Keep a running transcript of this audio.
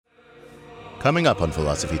Coming up on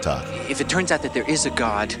Philosophy Talk. If it turns out that there is a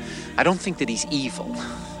God, I don't think that he's evil.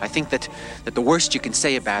 I think that the worst you can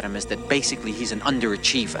say about him is that basically he's an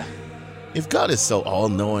underachiever. If God is so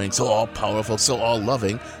all-knowing, so all-powerful, so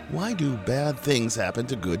all-loving, why do bad things happen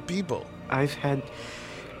to good people? I've had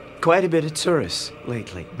quite a bit of tourists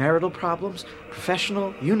lately. Marital problems,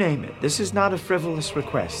 professional, you name it. This is not a frivolous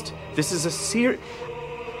request. This is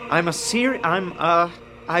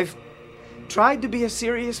I've tried to be a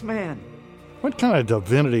serious man. What kind of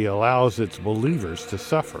divinity allows its believers to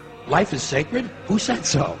suffer? Life is sacred? Who said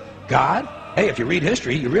so? God? Hey, if you read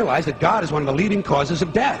history, you realize that God is one of the leading causes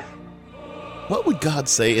of death. What would God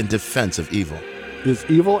say in defense of evil? Is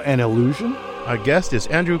evil an illusion? Our guest is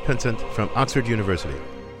Andrew Pinsent from Oxford University.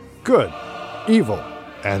 Good, evil,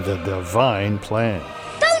 and the divine plan.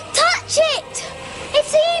 Don't touch it!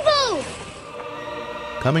 It's evil!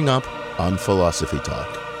 Coming up on Philosophy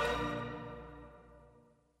Talk.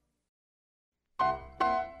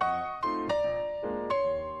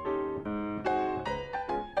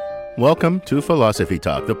 Welcome to Philosophy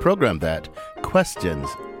Talk, the program that questions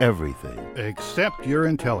everything. Except your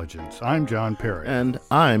intelligence. I'm John Perry. And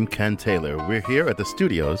I'm Ken Taylor. We're here at the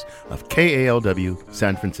studios of KALW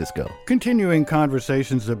San Francisco. Continuing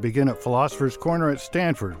conversations that begin at Philosopher's Corner at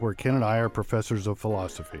Stanford, where Ken and I are professors of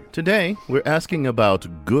philosophy. Today, we're asking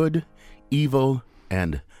about good, evil,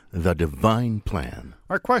 and the divine plan.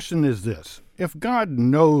 Our question is this: if God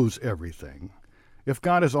knows everything, if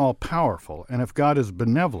God is all-powerful, and if God is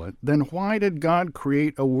benevolent, then why did God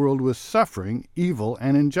create a world with suffering, evil,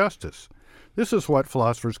 and injustice? This is what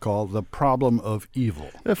philosophers call the problem of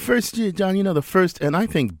evil. The first and I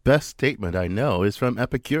think best statement I know is from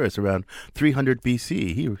Epicurus around 300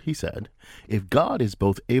 BC. He said, "If God is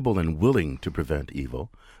both able and willing to prevent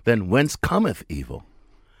evil, then whence cometh evil?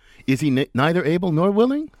 Is he neither able nor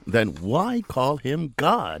willing? Then why call him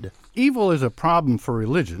God?" Evil is a problem for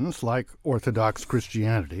religions, like Orthodox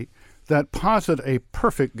Christianity, that posit a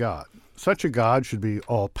perfect God. Such a God should be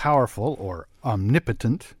all-powerful or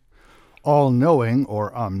omnipotent, all-knowing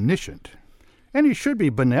or omniscient. And he should be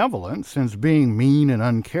benevolent, since being mean and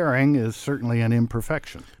uncaring is certainly an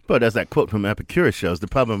imperfection. But as that quote from Epicurus shows, the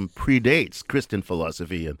problem predates Christian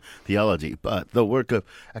philosophy and theology. But the work of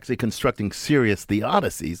actually constructing serious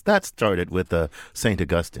theodicies, that started with St.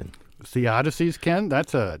 Augustine. Theodicies, Ken?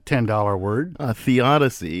 That's a $10 word. A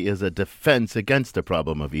theodicy is a defense against the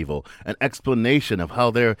problem of evil, an explanation of how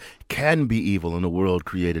there can be evil in a world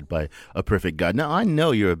created by a perfect God. Now, I know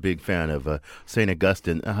you're a big fan of St.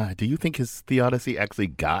 Augustine. Do you think his theodicy actually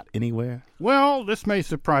got anywhere? Well, this may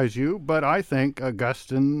surprise you, but I think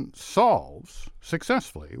Augustine solves,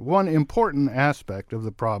 successfully, one important aspect of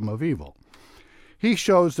the problem of evil. He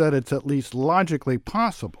shows that it's at least logically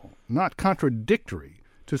possible, not contradictory,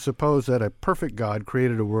 to suppose that a perfect God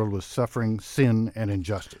created a world with suffering, sin, and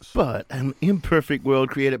injustice. But an imperfect world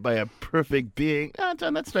created by a perfect being,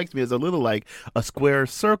 John, that strikes me as a little like a square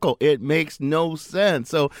circle. It makes no sense.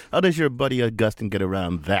 So how does your buddy Augustine get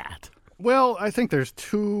around that? Well, I think there's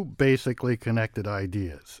two basically connected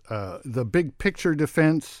ideas. The big picture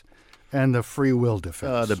defense and the free will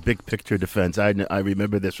defense. The big picture defense. I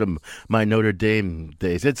remember this from my Notre Dame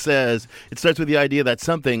days. It starts with the idea that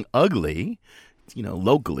something ugly,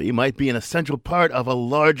 locally, might be an essential part of a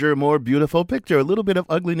larger, more beautiful picture. A little bit of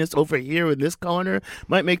ugliness over here in this corner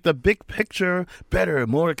might make the big picture better,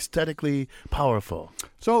 more aesthetically powerful.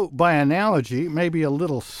 So, by analogy, maybe a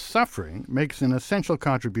little suffering makes an essential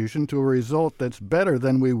contribution to a result that's better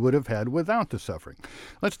than we would have had without the suffering.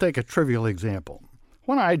 Let's take a trivial example.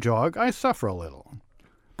 When I jog, I suffer a little.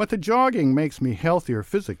 But the jogging makes me healthier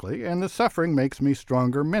physically, and the suffering makes me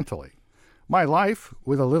stronger mentally. My life,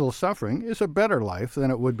 with a little suffering, is a better life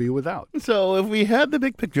than it would be without. So if we had the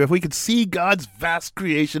big picture, if we could see God's vast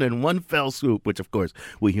creation in one fell swoop, which of course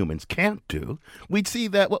we humans can't do, we'd see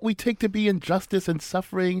that what we take to be injustice and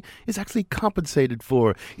suffering is actually compensated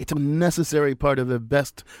for. It's a necessary part of the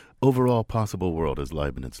best overall possible world, as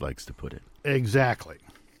Leibniz likes to put it. Exactly.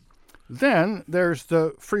 Then there's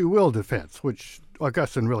the free will defense, which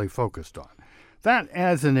Augustine really focused on. That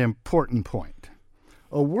adds an important point.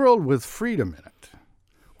 A world with freedom in it,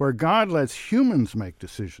 where God lets humans make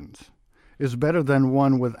decisions, is better than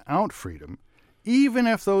one without freedom, even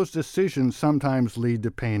if those decisions sometimes lead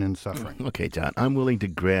to pain and suffering. Okay, John, I'm willing to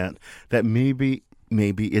grant that maybe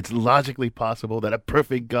it's logically possible that a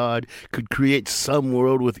perfect God could create some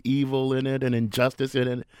world with evil in it and injustice in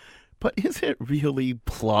it. But is it really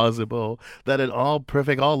plausible that an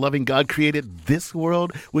all-perfect, all-loving God created this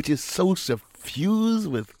world, which is so suffused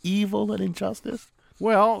with evil and injustice?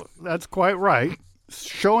 Well, that's quite right.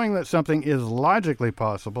 showing that something is logically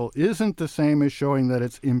possible isn't the same as showing that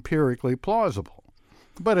it's empirically plausible.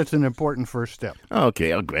 But it's an important first step.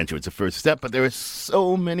 Okay, I'll grant you it's a first step, but there are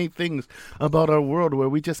so many things about our world where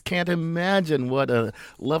we just can't imagine what a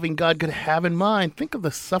loving God could have in mind. Think of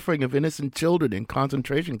the suffering of innocent children in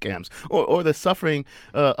concentration camps, or the suffering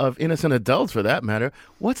of innocent adults, for that matter.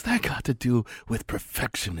 What's that got to do with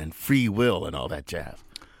perfection and free will and all that jazz?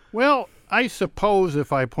 Well, I suppose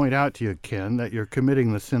if I point out to you, Ken, that you're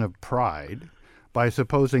committing the sin of pride by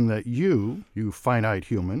supposing that you finite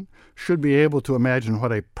human, should be able to imagine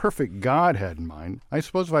what a perfect God had in mind, I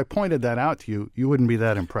suppose if I pointed that out to you, you wouldn't be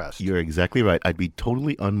that impressed. You're exactly right. I'd be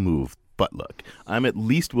totally unmoved. But look, I'm at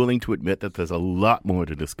least willing to admit that there's a lot more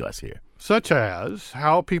to discuss here. Such as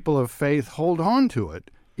how people of faith hold on to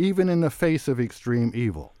it, even in the face of extreme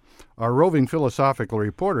evil. Our roving philosophical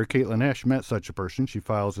reporter, Caitlin Esch, met such a person. She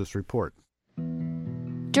files this report.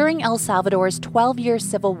 During El Salvador's 12-year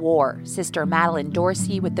civil war, Sister Madeline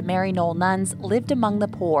Dorsey with the Mary Knoll nuns lived among the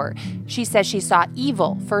poor. She says she saw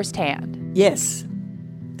evil firsthand. Yes,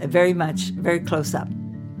 very much, very close up,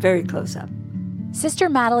 very close up. Sister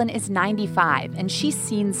Madeline is 95, and she's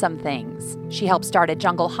seen some things. She helped start a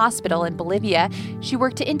jungle hospital in Bolivia. She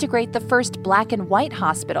worked to integrate the first black and white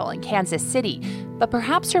hospital in Kansas City. But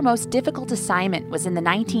perhaps her most difficult assignment was in the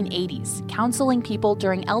 1980s, counseling people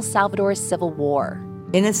during El Salvador's civil war.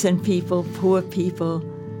 Innocent people, poor people,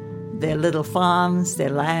 their little farms, their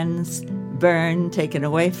lands burned, taken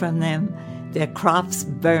away from them, their crops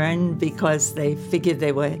burned because they figured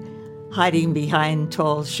they were hiding behind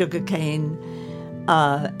tall sugarcane,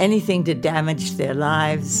 anything to damage their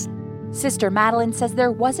lives. Sister Madeline says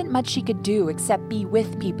there wasn't much she could do except be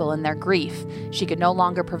with people in their grief. She could no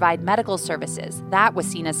longer provide medical services. That was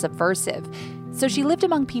seen as subversive. So she lived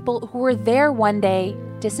among people who were there one day,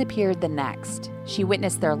 disappeared the next. She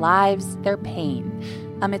witnessed their lives, their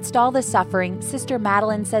pain. Amidst all the suffering, Sister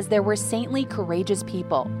Madeline says there were saintly, courageous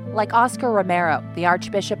people, like Oscar Romero, the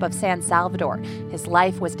Archbishop of San Salvador. His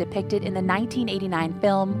life was depicted in the 1989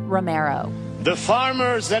 film Romero. The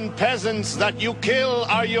farmers and peasants that you kill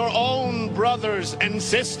are your own brothers and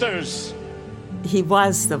sisters. He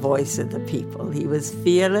was the voice of the people. He was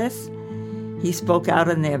fearless. He spoke out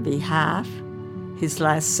on their behalf. His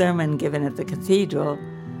last sermon given at the cathedral,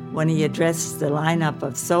 when he addressed the lineup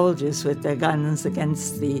of soldiers with their guns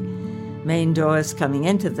against the main doors coming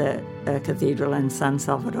into the cathedral in San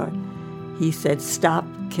Salvador, he said, "Stop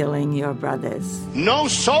killing your brothers." No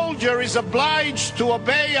soldier is obliged to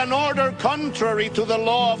obey an order contrary to the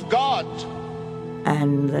law of God.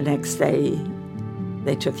 And the next day,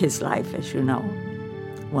 they took his life, as you know,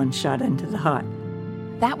 one shot into the heart.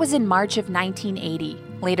 That was in March of 1980.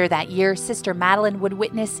 Later that year, Sister Madeline would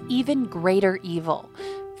witness even greater evil.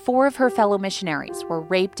 4 of her fellow missionaries were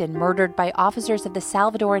raped and murdered by officers of the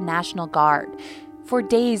Salvadoran National Guard. For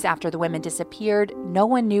days after the women disappeared, no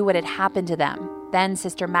one knew what had happened to them. Then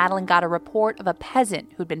Sister Madeline got a report of a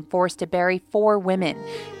peasant who'd been forced to bury 4 women.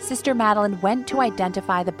 Sister Madeline went to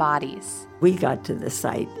identify the bodies. We got to the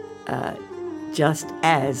site just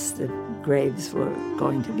as the graves were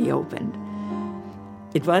going to be opened.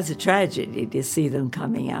 It was a tragedy to see them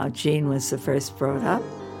coming out. Jean was the first brought up,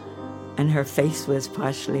 and her face was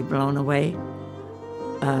partially blown away.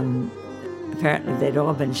 Apparently they'd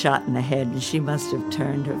all been shot in the head, and she must have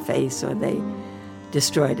turned her face, or they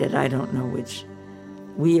destroyed it. I don't know which.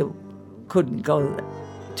 We couldn't go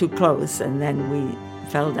too close, and then we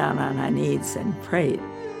fell down on our knees and prayed.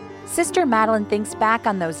 Sister Madeline thinks back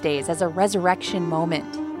on those days as a resurrection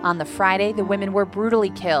moment. On the Friday, the women were brutally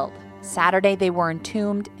killed. Saturday, they were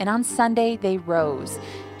entombed, and on Sunday, they rose.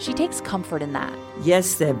 She takes comfort in that.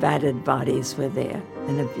 Yes, their battered bodies were there,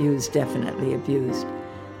 and abused, definitely abused.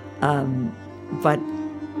 But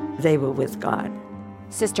they were with God.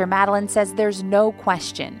 Sister Madeline says there's no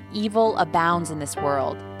question evil abounds in this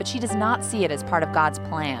world, but she does not see it as part of God's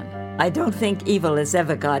plan. I don't think evil is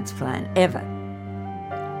ever God's plan, ever.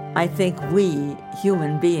 I think we,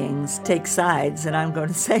 human beings, take sides, and I'm going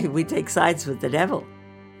to say we take sides with the devil.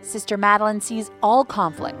 Sister Madeline sees all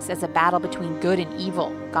conflicts as a battle between good and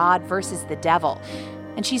evil, God versus the devil,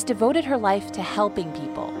 and she's devoted her life to helping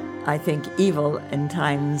people. I think evil in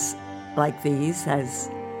times like these has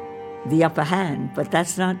the upper hand, but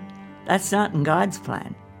that's not in God's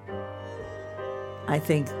plan. I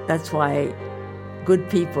think that's why good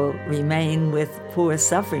people remain with poor,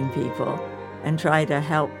 suffering people and try to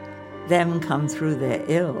help them come through their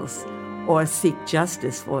ills or seek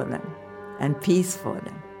justice for them and peace for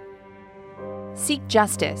them. Seek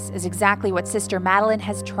justice is exactly what Sister Madeline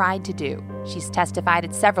has tried to do. She's testified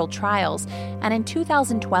at several trials, and in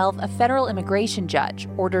 2012, a federal immigration judge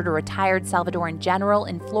ordered a retired Salvadoran general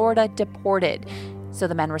in Florida deported, so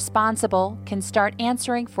the men responsible can start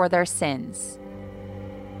answering for their sins.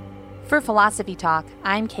 For Philosophy Talk,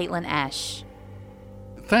 I'm Caitlin Esch.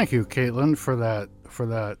 Thank you, Caitlin, for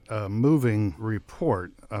that moving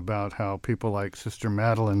report about how people like Sister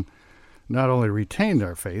Madeline not only retain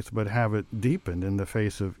their faith, but have it deepened in the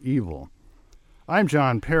face of evil. I'm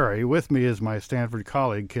John Perry. With me is my Stanford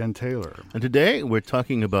colleague, Ken Taylor. And today we're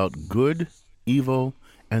talking about good, evil,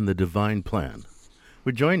 and the divine plan.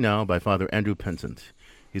 We're joined now by Father Andrew Pensant.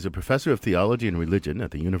 He's a professor of theology and religion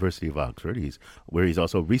at the University of Oxford, where he's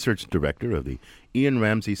also research director of the Ian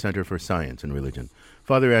Ramsey Center for Science and Religion.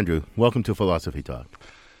 Father Andrew, welcome to Philosophy Talk.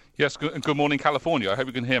 Yes, good morning, California. I hope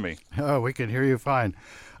you can hear me. Oh, we can hear you fine.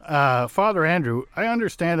 Father Andrew, I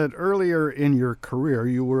understand that earlier in your career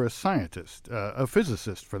you were a scientist, a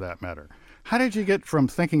physicist for that matter. How did you get from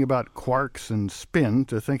thinking about quarks and spin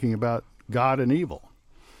to thinking about God and evil?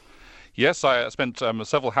 Yes, I spent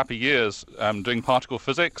several happy years doing particle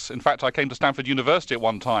physics. In fact, I came to Stanford University at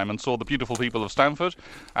one time and saw the beautiful people of Stanford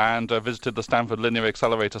and visited the Stanford Linear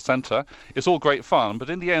Accelerator Center. It's all great fun, but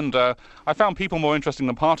in the end, I found people more interesting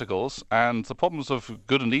than particles, and the problems of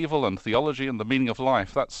good and evil and theology and the meaning of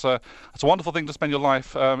life. That's a wonderful thing to spend your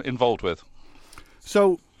life involved with.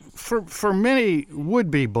 So, for many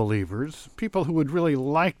would-be believers, people who would really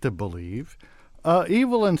like to believe,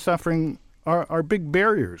 evil and suffering are big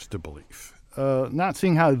barriers to belief. Not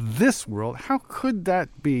seeing how this world, how could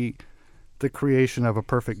that be the creation of a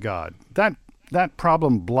perfect God? That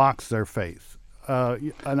problem blocks their faith.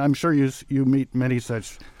 And I'm sure you meet many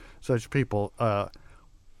such people.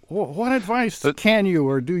 What advice can you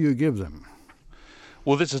or do you give them?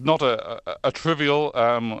 Well, this is not a trivial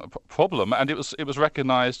problem, and it was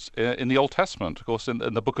recognized in the Old Testament. Of course, in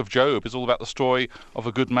the book of Job, it's all about the story of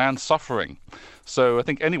a good man suffering. So I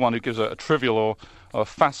think anyone who gives a trivial or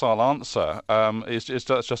facile answer is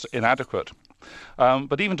just inadequate.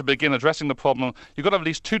 But even to begin addressing the problem, you've got to have at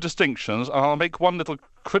least two distinctions, and I'll make one little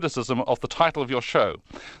criticism of the title of your show.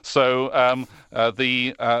 So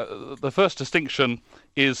the first distinction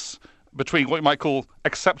is between what you might call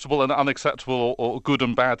acceptable and unacceptable or good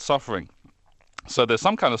and bad suffering. So there's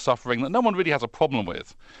some kind of suffering that no one really has a problem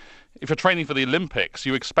with. If you're training for the Olympics,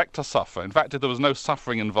 you expect to suffer. In fact, if there was no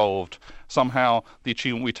suffering involved, somehow the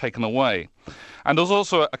achievement would be taken away. And there's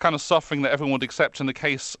also a kind of suffering that everyone would accept in the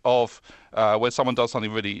case of where someone does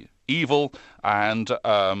something really evil, and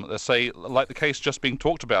let's say, like the case just being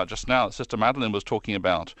talked about just now that Sister Madeline was talking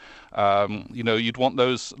about, you'd want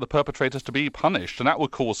the perpetrators to be punished, and that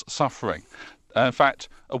would cause suffering. In fact,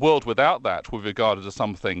 a world without that would be regarded as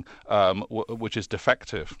something which is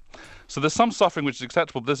defective. So there's some suffering which is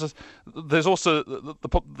acceptable, but there's also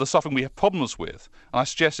the suffering we have problems with. And I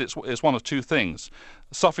suggest it's one of two things.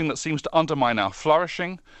 Suffering that seems to undermine our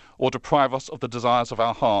flourishing or deprive us of the desires of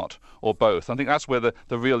our heart, or both. I think that's where the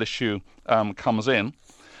real issue comes in.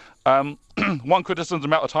 One criticism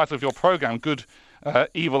about the title of your program, Good,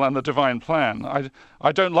 Evil and the Divine Plan.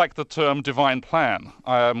 I don't like the term divine plan.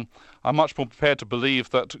 I'm much more prepared to believe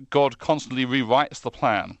that God constantly rewrites the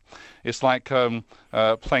plan. It's like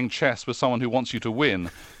playing chess with someone who wants you to win,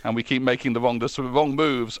 and we keep making the wrong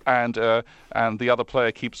moves, and the other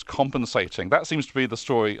player keeps compensating. That seems to be the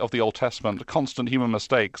story of the Old Testament: constant human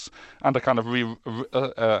mistakes and a kind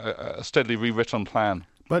of steadily rewritten plan.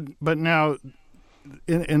 But now,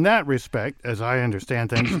 in that respect, as I understand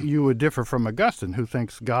things, you would differ from Augustine, who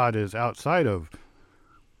thinks God is outside of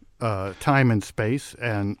time and space,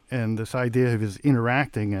 and this idea of his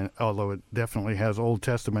interacting, and although it definitely has Old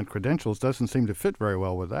Testament credentials, doesn't seem to fit very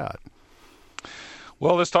well with that.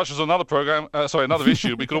 Well, this touches on another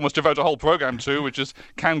issue we could almost devote a whole program to, which is,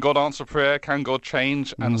 can God answer prayer, can God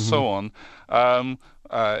change, and so on.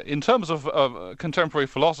 In terms of contemporary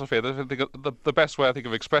philosophy, the best way I think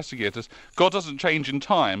of expressing it is God doesn't change in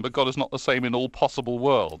time, but God is not the same in all possible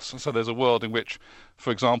worlds. So there's a world in which, for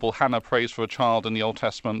example, Hannah prays for a child in the Old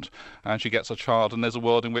Testament and she gets a child, and there's a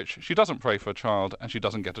world in which she doesn't pray for a child and she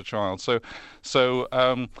doesn't get a child. So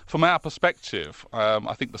from our perspective,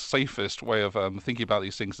 I think the safest way of thinking about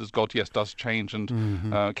these things is God, yes, does change and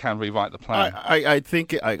can rewrite the plan. I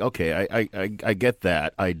think I get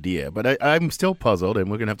that idea, but I'm still puzzled. And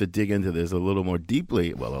we're going to have to dig into this a little more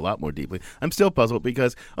deeply, well, a lot more deeply. I'm still puzzled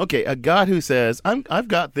because, a God who says, I've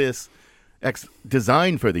got this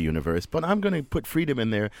design for the universe, but I'm going to put freedom in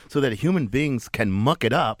there so that human beings can muck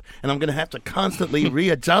it up, and I'm going to have to constantly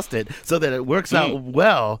readjust it so that it works out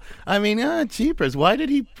well. I mean, jeepers, why did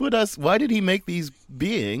he make these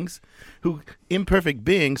beings, imperfect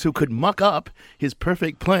beings, who could muck up his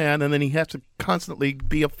perfect plan, and then he has to constantly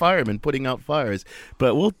be a fireman putting out fires?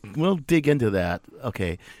 But we'll dig into that,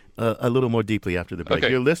 okay, a little more deeply after the break.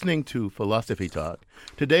 Okay. You're listening to Philosophy Talk.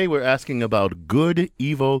 Today we're asking about good,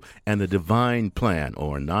 evil, and the divine plan,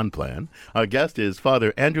 or non-plan. Our guest is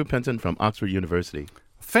Father Andrew Pinson from Oxford University.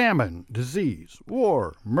 Famine, disease,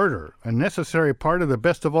 war, murder, a necessary part of the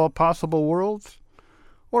best of all possible worlds?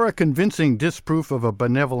 Or a convincing disproof of a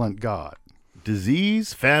benevolent God?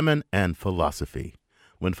 Disease, famine, and philosophy.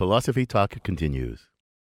 When Philosophy Talk continues.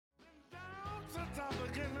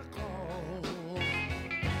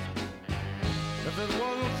 If it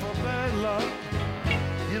wasn't for bad luck,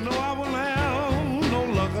 you know I wouldn't have no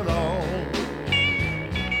luck at all.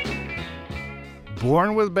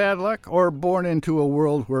 Born with bad luck, or born into a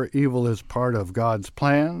world where evil is part of God's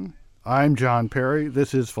plan? I'm John Perry.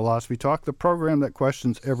 This is Philosophy Talk, the program that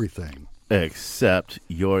questions everything except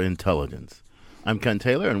your intelligence. I'm Ken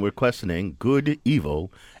Taylor, and we're questioning good,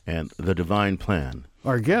 evil, and the divine plan.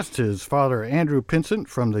 Our guest is Father Andrew Pinson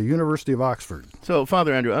from the University of Oxford. So,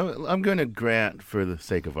 Father Andrew, I'm going to grant, for the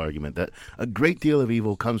sake of argument, that a great deal of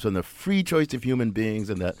evil comes from the free choice of human beings,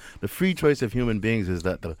 and that the free choice of human beings is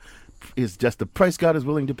just the price God is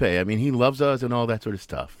willing to pay. I mean, he loves us and all that sort of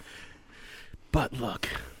stuff. But look,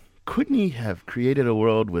 couldn't he have created a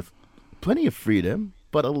world with plenty of freedom,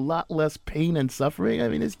 but a lot less pain and suffering? I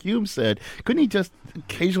mean, as Hume said, couldn't he just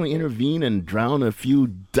occasionally intervene and drown a few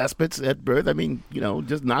despots at birth? I mean,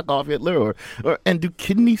 just knock off Hitler, and do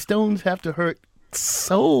kidney stones have to hurt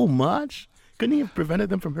so much? Couldn't he have prevented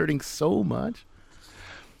them from hurting so much?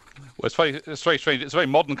 Well, it's very strange. It's a very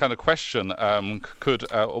modern kind of question.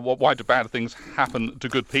 Why do bad things happen to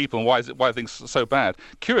good people, and why are things so bad?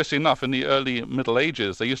 Curiously enough, in the early Middle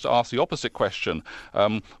Ages, they used to ask the opposite question: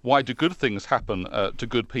 why do good things happen to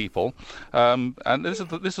good people? And this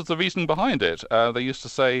is the reasoning behind it. They used to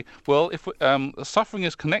say, well, if suffering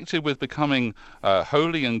is connected with becoming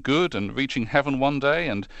holy and good and reaching heaven one day,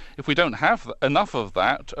 and if we don't have enough of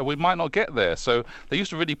that, we might not get there. So they used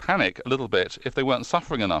to really panic a little bit if they weren't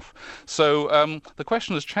suffering enough. So the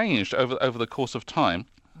question has changed over the course of time.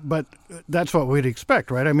 But that's what we'd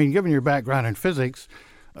expect, right? I mean, given your background in physics,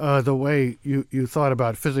 the way you thought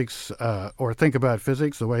about physics or think about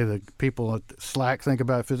physics, the way that people at SLAC think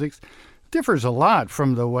about physics, differs a lot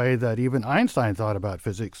from the way that even Einstein thought about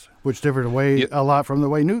physics, which differed a lot from the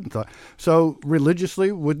way Newton thought. So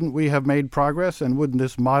religiously, wouldn't we have made progress, and wouldn't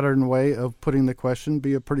this modern way of putting the question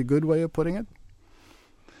be a pretty good way of putting it?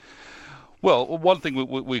 Well, one thing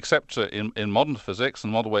we accept in modern physics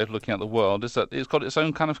and modern way of looking at the world is that it's got its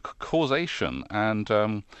own kind of causation. And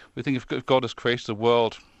we think if God has created a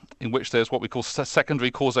world in which there's what we call secondary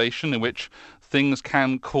causation, in which things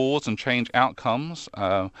can cause and change outcomes,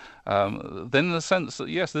 then in the sense that,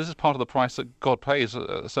 yes, this is part of the price that God pays,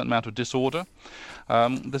 a certain amount of disorder.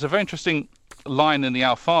 There's a very interesting line in the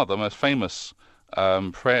Our Father, most famous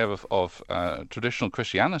prayer of traditional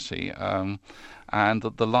Christianity, and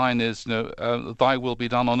the line is, thy will be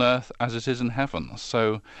done on earth as it is in heaven.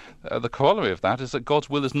 So the corollary of that is that God's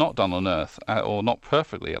will is not done on earth, or not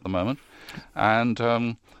perfectly at the moment. And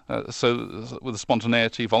so with the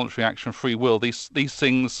spontaneity, voluntary action, free will, these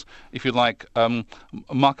things, if you like,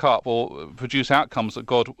 muck up or produce outcomes that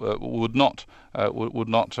God would not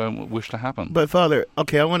wish to happen. But Father,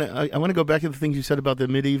 okay, I want to go back to the things you said about the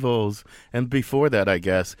medievals and before that, I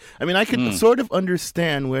guess. I mean, I can sort of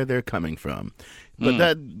understand where they're coming from. But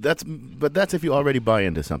that's if you already buy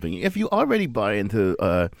into something. If you already buy into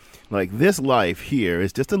like this life here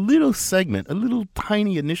is just a little segment, a little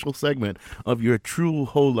tiny initial segment of your true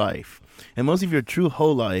whole life, and most of your true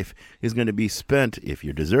whole life is going to be spent, if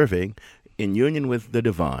you're deserving, in union with the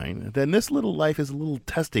divine, then this little life is a little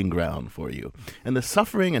testing ground for you. And the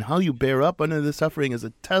suffering and how you bear up under the suffering is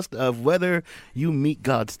a test of whether you meet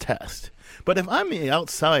God's test. But if I'm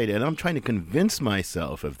outside and I'm trying to convince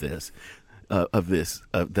myself of this,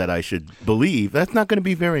 that I should believe, that's not going to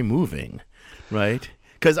be very moving, right?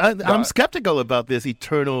 Because I'm skeptical about this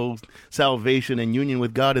eternal salvation and union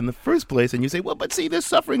with God in the first place. And you say, well, but see, this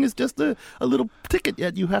suffering is just a little ticket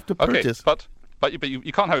that you have to purchase. Okay, But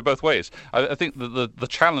you can't have it both ways. I think the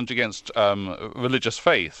challenge against religious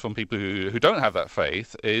faith from people who don't have that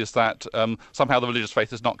faith is that somehow the religious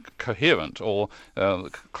faith is not coherent, or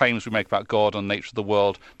claims we make about God and nature of the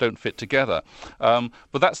world don't fit together.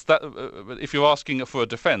 But that's that. If you're asking for a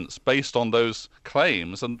defence based on those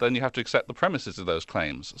claims, and then you have to accept the premises of those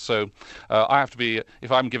claims. So I have to be,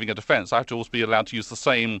 if I'm giving a defence, I have to also be allowed to use the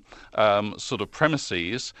same sort of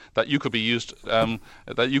premises that you could be used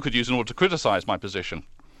that you could use in order to criticise my position.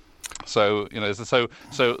 So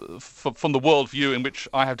from the worldview in which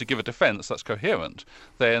I have to give a defence that's coherent,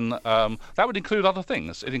 then that would include other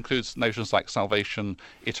things. It includes notions like salvation,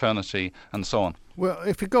 eternity, and so on. Well,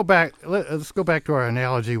 if you go back, let's go back to our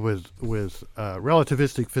analogy with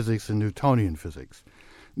relativistic physics and Newtonian physics.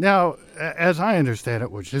 Now, as I understand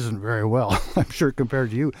it, which isn't very well, I'm sure,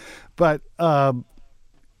 compared to you, but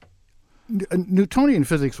Newtonian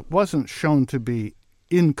physics wasn't shown to be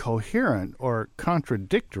incoherent or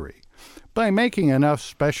contradictory. By making enough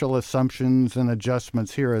special assumptions and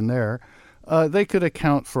adjustments here and there, they could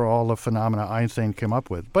account for all the phenomena Einstein came up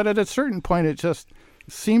with. But at a certain point, it just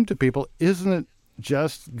seemed to people, isn't it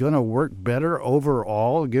just going to work better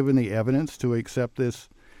overall, given the evidence, to accept this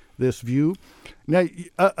view? Now,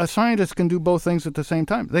 a scientist can do both things at the same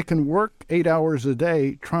time. They can work 8 hours a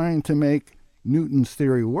day trying to make Newton's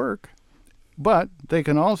theory work, but they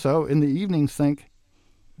can also, in the evenings, think,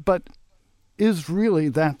 but is really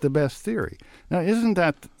that the best theory? Now, isn't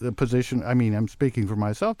that the position, I mean, I'm speaking for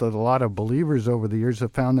myself, that a lot of believers over the years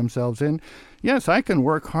have found themselves in? Yes, I can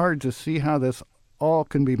work hard to see how this all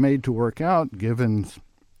can be made to work out, given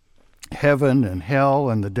heaven and hell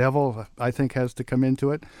and the devil, I think, has to come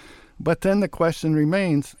into it. But then the question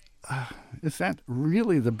remains, is that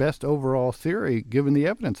really the best overall theory, given the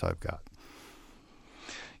evidence I've got?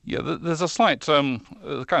 Yeah, there's a slight kind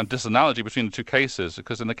of disanalogy between the two cases,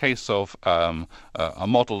 because in the case of a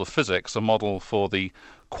model of physics, a model for the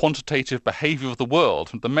quantitative behavior of the world,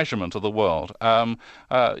 the measurement of the world,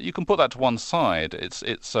 you can put that to one side.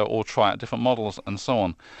 It's or try out different models and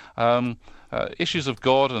so on. Issues of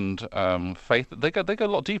God and faith, they go a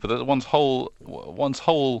lot deeper. One's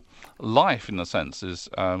whole life, in a sense,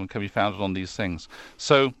 can be founded on these things.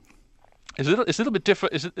 So it's a little bit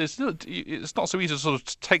different. It's not so easy to sort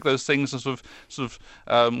of take those things and sort of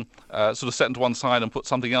set them to one side and put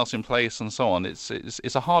something else in place and so on. It's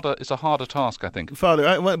a harder task, I think. Father,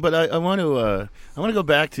 I want to go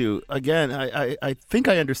back to again. I think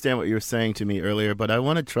I understand what you were saying to me earlier, but I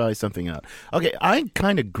want to try something out. Okay, I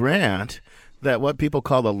kind of grant that what people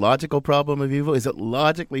call the logical problem of evil, is it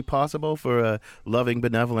logically possible for a loving,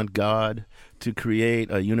 benevolent God to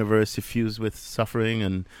create a universe suffused with suffering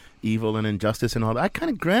and evil and injustice and all that? I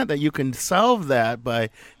kind of grant that you can solve that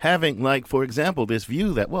by having, like, for example, this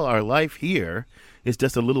view that, well, our life here is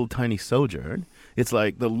just a little tiny sojourn. It's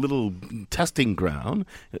like the little testing ground,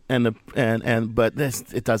 but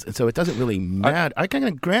it doesn't really matter. I kind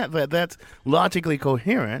of grant that that's logically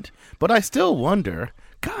coherent, but I still wonder,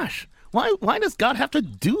 gosh, why does God have to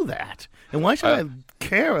do that? And why should I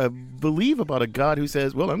care or believe about a God who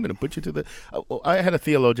says, well, I'm going to put you to the... I had a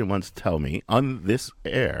theologian once tell me on this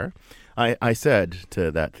air, I said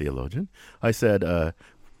to that theologian, I said,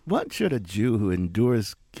 what should a Jew who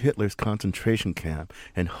endures Hitler's concentration camp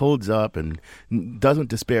and holds up and doesn't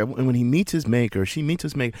despair, and when he meets his maker, she meets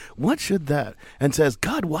his maker, what should that? And says,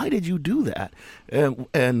 God, why did you do that?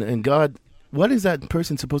 And God, what is that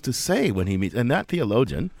person supposed to say when he meets... And that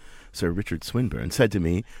theologian, Sir Richard Swinburne, said to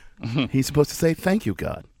me, he's supposed to say, thank you,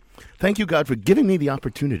 God. Thank you, God, for giving me the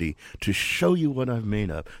opportunity to show you what I've made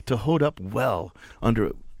of, to hold up well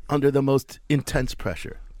under the most intense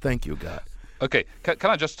pressure. Thank you, God. Okay,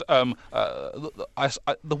 can I just the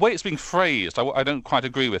way it's being phrased, I don't quite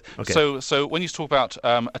agree with. Okay. So when you talk about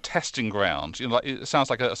a testing ground, it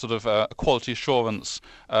sounds like a sort of a quality assurance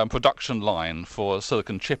production line for a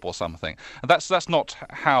silicon chip or something. And that's not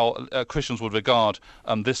how Christians would regard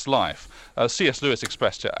this life. C.S. Lewis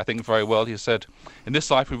expressed it, I think, very well. He said, "In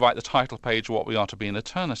this life we write the title page of what we are to be in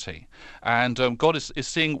eternity," and God is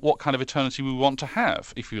seeing what kind of eternity we want to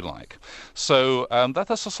have, if you like. So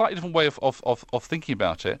that's a slightly different way of thinking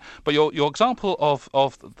about it. But your example of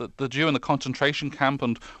the Jew in the concentration camp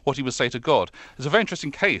and what he would say to God is a very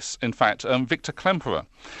interesting case. In fact, Victor Klemperer.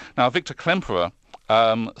 Now, Victor Klemperer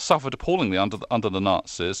suffered appallingly under the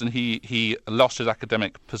Nazis, and he lost his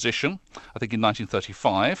academic position, I think in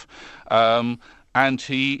 1935. and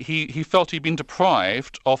he felt he'd been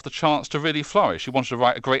deprived of the chance to really flourish. He wanted to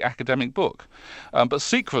write a great academic book. But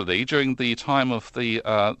secretly, during the time of the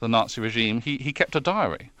Nazi regime, he kept a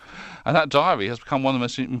diary. And that diary has become one of the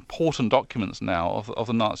most important documents now of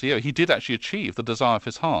the Nazi era. He did actually achieve the desire of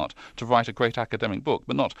his heart to write a great academic book,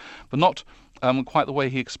 but not quite the way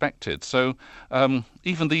he expected. So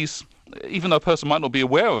even though a person might not be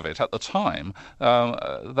aware of it at the time,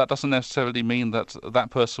 that doesn't necessarily mean that that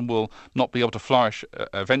person will not be able to flourish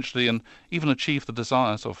eventually and even achieve the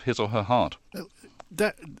desires of his or her heart.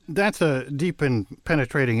 That's a deep and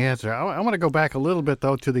penetrating answer. I want to go back a little bit,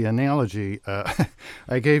 though, to the analogy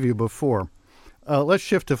I gave you before. Let's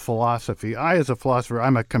shift to philosophy. As a philosopher,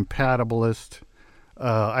 I'm a compatibilist.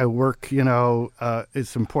 I work,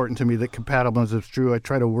 it's important to me that compatibilism is true. I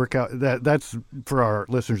try to work out that's for our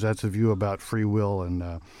listeners. That's a view about free will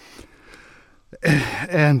and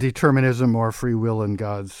determinism, or free will and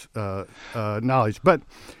God's knowledge.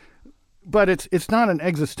 But it's not an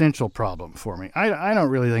existential problem for me. I don't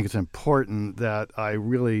really think it's important that I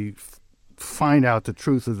really find out the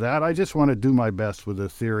truth of that. I just want to do my best with the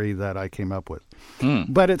theory that I came up with.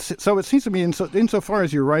 But it seems to me, insofar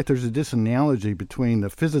as you're right, there's a disanalogy between the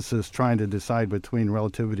physicist trying to decide between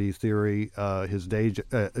relativity theory, his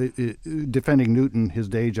defending Newton, his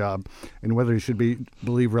day job, and whether he should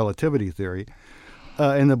believe relativity theory.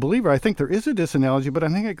 And the believer, I think there is a disanalogy, but I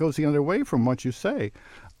think it goes the other way from what you say.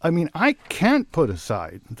 I mean, I can't put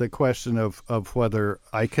aside the question of whether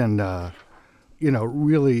I can,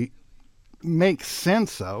 really make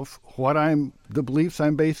sense of the beliefs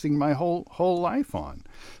I'm basing my whole life on.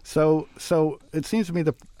 So it seems to me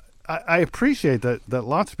that I appreciate that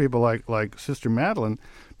lots of people like Sister Madeline,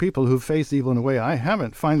 people who face evil in a way I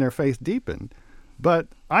haven't, find their faith deepened, but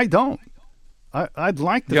I don't. I'd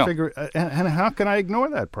like to figure, and how can I ignore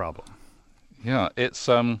that problem? Yeah, it's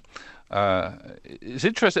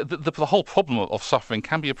interesting. The whole problem of suffering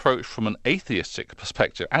can be approached from an atheistic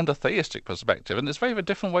perspective and a theistic perspective, and it's a very, very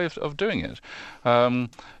different way of doing it.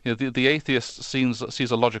 The atheist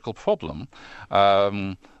sees a logical problem.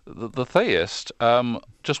 The theist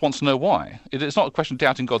just wants to know why. It's not a question of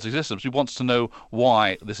doubting God's existence. He wants to know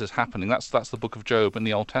why this is happening. That's the book of Job in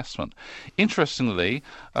the Old Testament. Interestingly,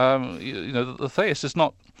 the theist is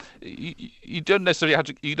not. You don't necessarily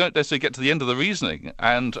get to the end of the reasoning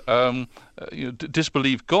and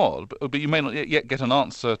disbelieve God, but you may not yet get an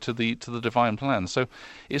answer to the divine plan. So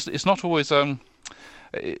it's not always.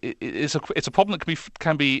 It's a problem that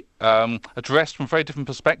can be addressed from very different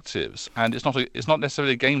perspectives, and it's not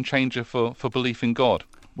necessarily a game changer for belief in God.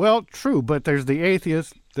 Well, true, but there's the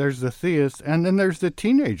atheist, there's the theist, and then there's the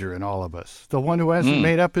teenager in all of us, the one who hasn't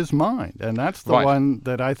made up his mind, and that's the one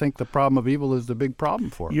that I think the problem of evil is the big problem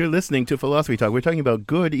for. You're listening to Philosophy Talk. We're talking about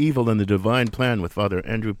good, evil, and the divine plan with Father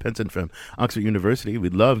Andrew Penson from Oxford University.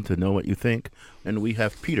 We'd love to know what you think, and we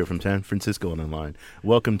have Peter from San Francisco on the line.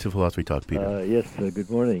 Welcome to Philosophy Talk, Peter. Yes, good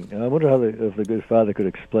morning. I wonder if the good Father could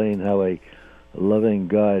explain how a loving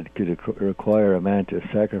God could require a man to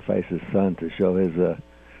sacrifice his son to show his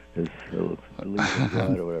belief in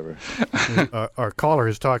God or whatever. Our caller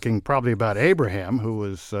is talking probably about Abraham, who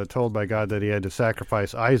was told by God that he had to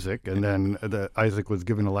sacrifice Isaac, and then Isaac was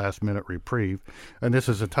given a last-minute reprieve. And this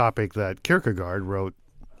is a topic that Kierkegaard wrote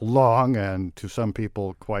long and to some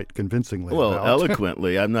people quite convincingly. Well, about.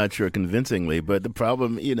 Eloquently, I'm not sure convincingly, but the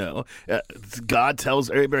problem, God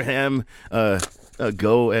tells Abraham,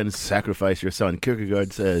 go and sacrifice your son.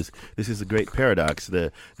 Kierkegaard says this is a great paradox.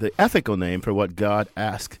 The ethical name for what God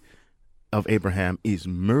asked of Abraham is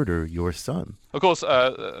murder your son. Of course,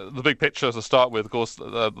 the big picture to start with, of course,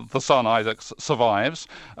 the son Isaac survives,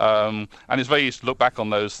 and it's very easy to look back on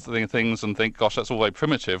those things and think, gosh, that's all very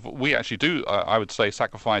primitive. We actually do, I would say,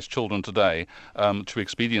 sacrifice children today to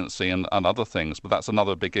expediency and other things, but that's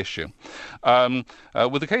another big issue.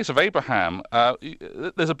 With the case of Abraham,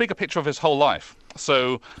 there's a bigger picture of his whole life.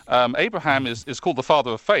 So Abraham is called the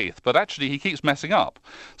father of faith, but actually he keeps messing up.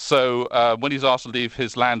 So when he's asked to leave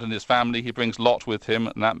his land and his family, he brings Lot with him,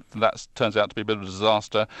 and that turns out to be a bit of a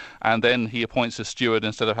disaster. And then he appoints his steward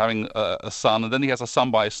instead of having a son, and then he has a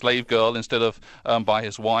son by a slave girl instead of by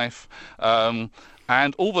his wife. And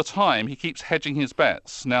all the time he keeps hedging his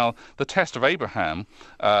bets. Now, the test of Abraham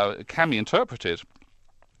can be interpreted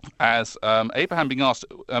as Abraham being asked,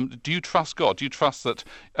 do you trust God? Do you trust that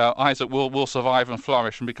Isaac will survive and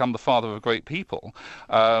flourish and become the father of a great people,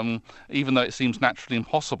 even though it seems naturally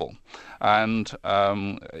impossible? And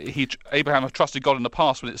Abraham had trusted God in the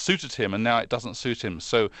past when it suited him, and now it doesn't suit him.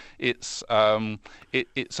 So it's a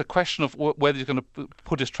question of whether he's going to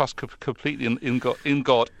put his trust completely in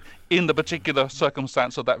God in the particular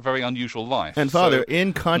circumstance of that very unusual life. And Father,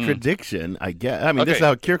 in contradiction, this is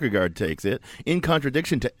how Kierkegaard takes it, in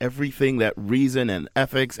contradiction to everything that reason and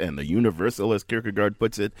ethics and the universal, as Kierkegaard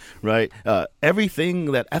puts it, right?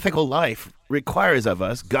 Everything that ethical life requires of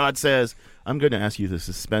us, God says, I'm going to ask you to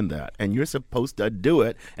suspend that, and you're supposed to do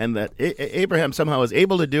it, and that Abraham somehow is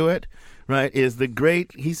able to do it, right,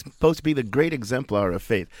 he's supposed to be the great exemplar of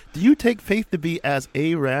faith. Do you take faith to be as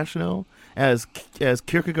irrational as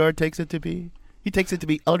Kierkegaard takes it to be? He takes it to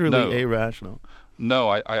be utterly irrational. No,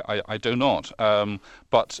 I do not.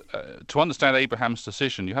 But to understand Abraham's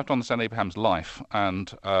decision, you have to understand Abraham's life,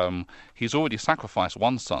 and he's already sacrificed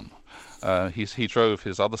one son. He drove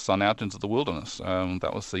his other son out into the wilderness.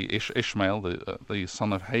 That was the Ishmael, the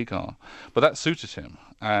son of Hagar. But that suited him,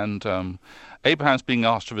 and Abraham's being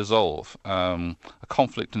asked to resolve a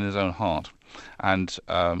conflict in his own heart. And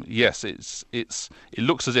yes, it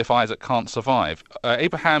looks as if Isaac can't survive.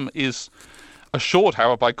 Abraham is assured,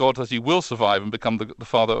 however, by God that he will survive and become the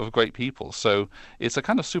father of great people. So it's a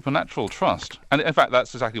kind of supernatural trust. And in fact,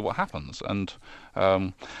 that's exactly what happens. And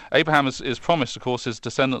Abraham is promised, of course, his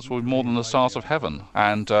descendants will be more than the stars of heaven.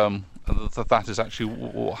 And that is actually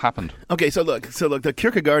what happened. Okay, so look, the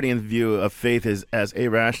Kierkegaardian view of faith is as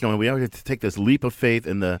irrational, and we have to take this leap of faith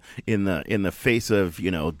in the face of,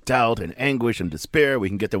 doubt and anguish and despair. We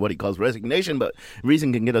can get to what he calls resignation, but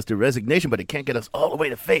reason can get us to resignation, but it can't get us all the way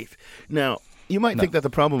to faith. Now, you might think that the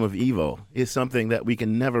problem of evil is something that we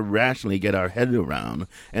can never rationally get our head around,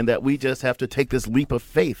 and that we just have to take this leap of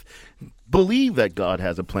faith. Believe that God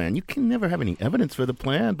has a plan. You can never have any evidence for the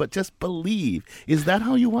plan, but just believe. Is that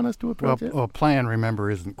how you want us to approach it? Well, plan, remember,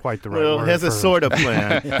 isn't quite the right word. Well, has a sort of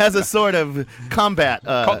plan. Has a sort of combat.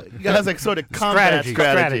 Has a sort of combat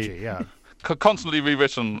strategy. Yeah. Constantly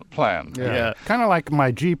rewritten plan. Yeah. Kind of like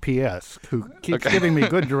my GPS, who keeps giving me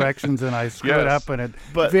good directions, and I screw it up, and it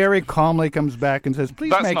very calmly comes back and says,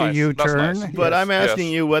 please make a U-turn. Nice. But I'm asking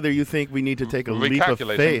you whether you think we need to take a leap of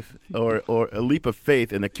faith, or a leap of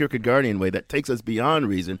faith in the Kierkegaardian way that takes us beyond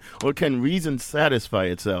reason, or can reason satisfy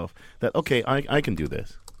itself that, okay, I can do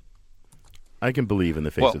this. I can believe in the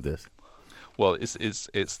face of this. Well, it's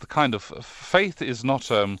the kind of faith is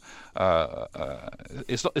not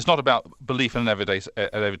it's not about belief in an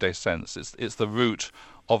everyday sense. It's the root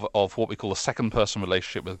of what we call a second person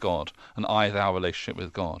relationship with God, an I-thou relationship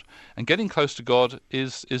with God. And getting close to God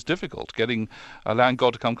is difficult. Allowing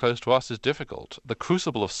God to come close to us is difficult. The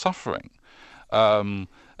crucible of suffering,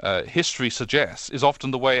 history suggests, is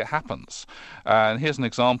often the way it happens. And here's an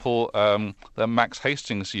example that Max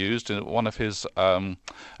Hastings used in one of his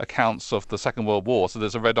accounts of the Second World War. So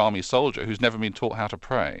there's a Red Army soldier who's never been taught how to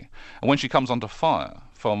pray. And when she comes under fire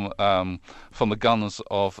from the guns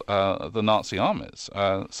of the Nazi armies,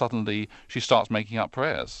 suddenly she starts making up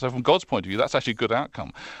prayers. So from God's point of view, that's actually a good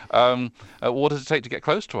outcome. What does it take to get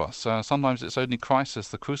close to us? Sometimes it's only crisis,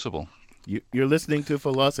 the crucible. You're listening to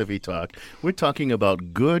Philosophy Talk. We're talking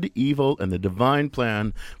about good, evil, and the divine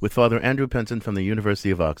plan with Father Andrew Penson from the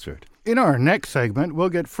University of Oxford. In our next segment, we'll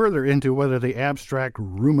get further into whether the abstract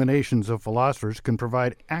ruminations of philosophers can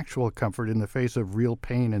provide actual comfort in the face of real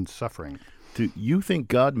pain and suffering. Do you think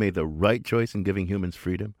God made the right choice in giving humans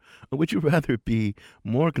freedom? Or would you rather be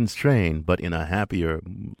more constrained, but in a happier,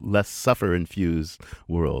 less suffer-infused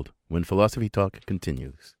world? When Philosophy Talk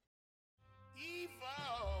continues.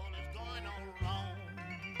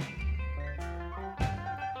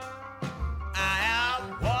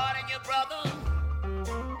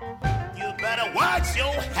 Watch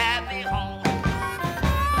your happy home.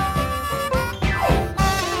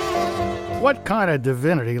 What kind of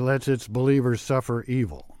divinity lets its believers suffer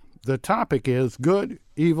evil? The topic is good,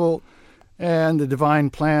 evil, and the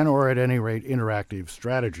divine plan, or at any rate, interactive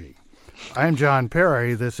strategy. I'm John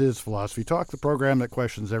Perry. This is Philosophy Talk, the program that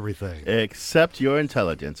questions everything except your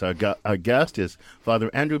intelligence. Our guest is Father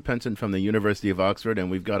Andrew Penson from the University of Oxford, and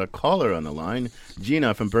we've got a caller on the line,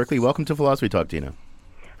 Gina from Berkeley. Welcome to Philosophy Talk, Gina.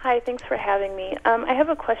 Hi, thanks for having me. I have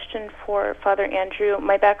a question for Father Andrew.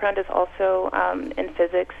 My background is also in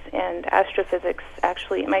physics and astrophysics,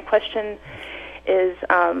 actually. My question is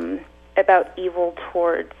about evil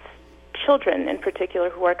towards children, in particular,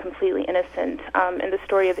 who are completely innocent. In the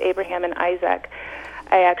story of Abraham and Isaac,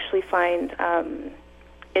 I actually find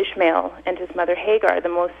Ishmael and his mother Hagar the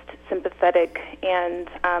most sympathetic, and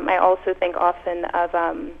I also think often of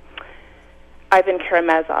Ivan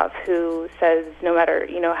Karamazov, who says no matter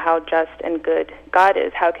how just and good God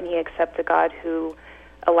is, how can he accept a God who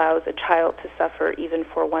allows a child to suffer even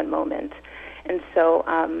for one moment. And so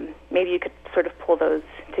maybe you could sort of pull those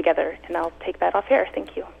together, and I'll take that off air.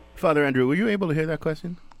 Thank you. Father Andrew, were you able to hear that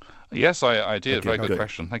question? Yes, I did. Okay, Very good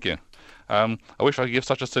question. Thank you. I wish I could give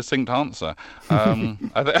such a succinct answer. I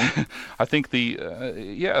think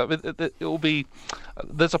it will be.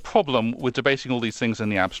 There's a problem with debating all these things in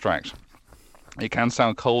the abstract. It can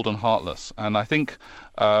sound cold and heartless, and I think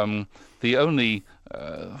the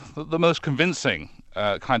most convincing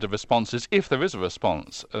kind of response is, if there is a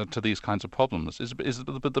response to these kinds of problems, is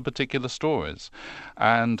the particular stories,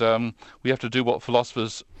 and we have to do what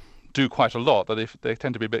philosophers do quite a lot, that they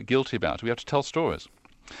tend to be a bit guilty about. We have to tell stories.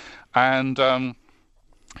 And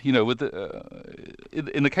with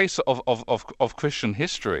in the case of Christian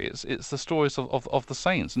history, it's the stories of the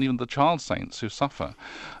saints, and even the child saints who suffer.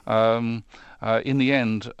 In the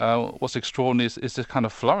end, what's extraordinary is this kind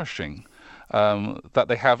of flourishing that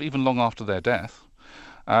they have even long after their death.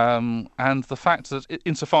 And the fact that,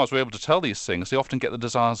 insofar as we're able to tell these things, they often get the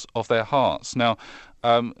desires of their hearts. Now,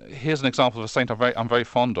 here's an example of a saint I'm very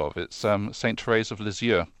fond of. It's Saint Therese of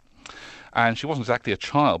Lisieux. And she wasn't exactly a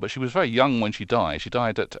child, but she was very young when she died. She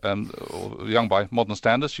died at, young by modern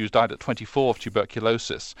standards, she died at 24 of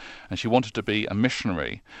tuberculosis, and she wanted to be a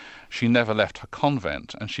missionary. She never left her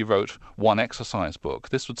convent, and she wrote one exercise book.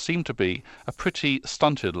 This would seem to be a pretty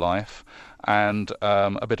stunted life and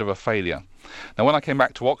a bit of a failure. Now, when I came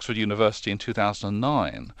back to Oxford University in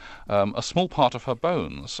 2009, a small part of her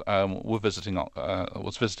bones was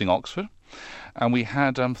visiting Oxford, and we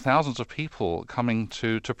had thousands of people coming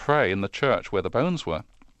to pray in the church where the bones were.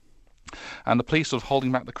 And the police sort of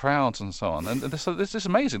holding back the crowds and so on. And this is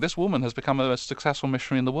amazing. This woman has become a successful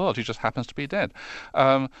missionary in the world. She just happens to be dead.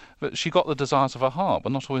 But she got the desires of her heart,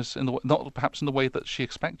 but not always not perhaps in the way that she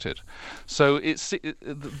expected. So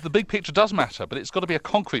the big picture does matter, but it's got to be a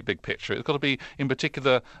concrete big picture. It's got to be in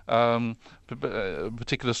particular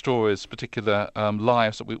stories, particular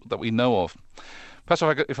lives that we know of.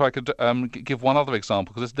 Perhaps if I could give one other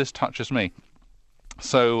example, because this touches me.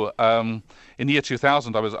 So in the year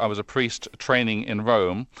 2000, I was a priest training in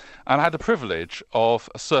Rome, and I had the privilege of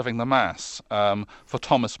serving the Mass for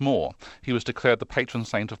Thomas More. He was declared the patron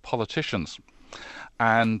saint of politicians.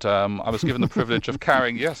 And I was given the privilege of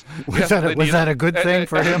carrying, yes. Was that a good thing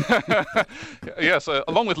for him? Yes,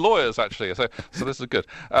 along with lawyers, actually. So this is good.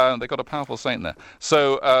 They got a powerful saint there.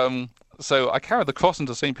 So I carried the cross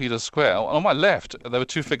into St. Peter's Square. On my left, there were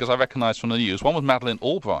two figures I recognized from the news. One was Madeleine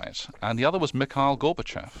Albright, and the other was Mikhail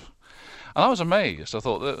Gorbachev. And I was amazed. I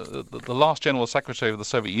thought the last General Secretary of the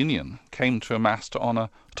Soviet Union came to a Mass to honor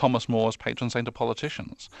Thomas More as patron saint of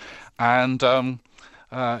politicians. And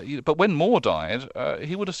but when More died,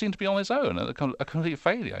 he would have seemed to be on his own, a complete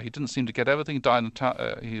failure. He didn't seem to get everything. He died in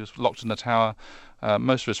he was locked in the tower.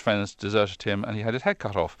 Most of his friends deserted him, and he had his head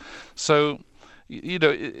cut off. So,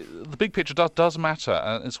 the big picture does matter,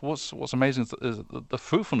 and it's what's amazing is the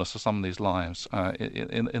fruitfulness of some of these lives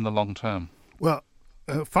in the long term. Well,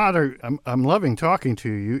 Father, I'm loving talking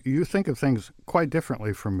to you. You think of things quite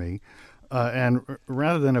differently from me, and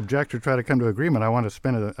rather than object or try to come to agreement, I want to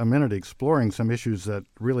spend a minute exploring some issues that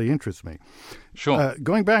really interest me. Sure.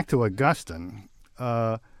 Going back to Augustine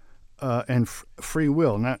and free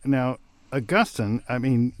will. Now, Augustine, I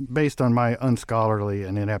mean, based on my unscholarly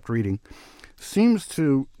and inept reading, seems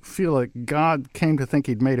to feel like God came to think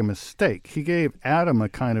he'd made a mistake. He gave Adam a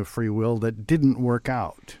kind of free will that didn't work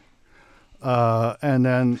out. And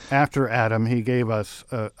then after Adam, he gave us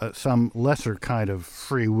some lesser kind of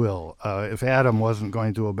free will. If Adam wasn't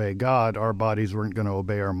going to obey God, our bodies weren't going to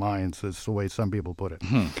obey our minds. That's the way some people put it.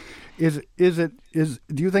 Do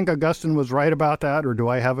you think Augustine was right about that, or do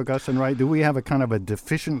I have Augustine right? Do we have a kind of a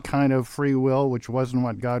deficient kind of free will, which wasn't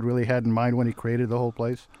what God really had in mind when he created the whole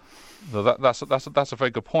place? That's a very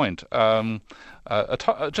good point.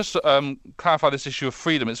 Just to clarify this issue of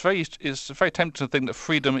freedom, it's very tempting to think that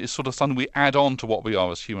freedom is sort of something we add on to what we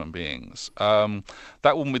are as human beings.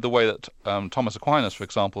 That wouldn't be the way that Thomas Aquinas, for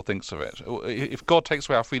example, thinks of it. If God takes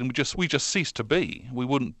away our freedom, we just cease to be. We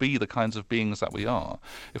wouldn't be the kinds of beings that we are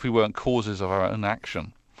if we weren't causes of our own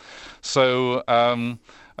action. So.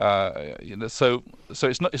 So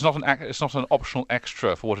it's not an optional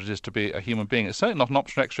extra for what it is to be a human being. It's certainly not an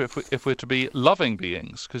optional extra if we're to be loving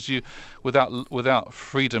beings, because without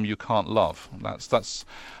freedom you can't love.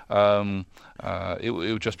 It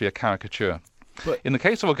would just be a caricature. But in the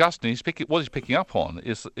case of Augustine, what he's picking up on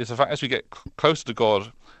is the fact as we get closer to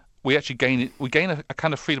God, we actually gain a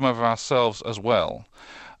kind of freedom over ourselves as well.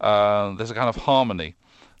 There's a kind of harmony.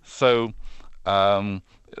 So.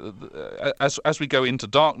 as we go into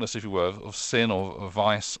darkness, if you were, of sin or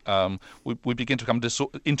vice, we begin to become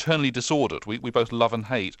internally disordered. We both love and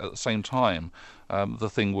hate at the same time the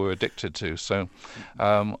thing we're addicted to. So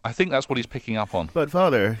I think that's what he's picking up on. But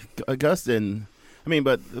Father Augustine,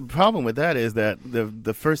 but the problem with that is that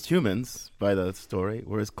the first humans, by the story,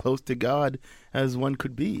 were as close to God as one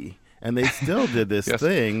could be. And they still did this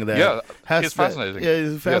thing that it's fascinating. Yeah,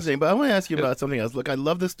 it's fascinating. Yes. But I want to ask you about something else. Look, I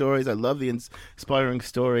love the stories. I love the inspiring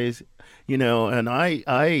stories. And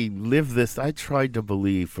I live this. I tried to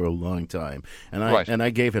believe for a long time, and I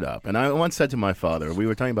gave it up. And I once said to my father, we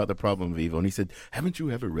were talking about the problem of evil, and he said, "Haven't you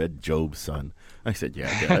ever read Job, son?" I said, "Yeah,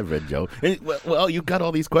 I've read Job." And, well, you got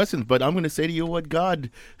all these questions, but I'm going to say to you what God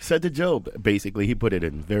said to Job. Basically, he put it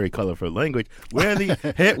in very colorful language. Where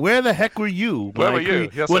the heck were you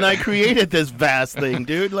when I created this vast thing,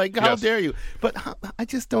 dude? Like, how dare you? But I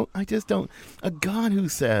just don't. A God who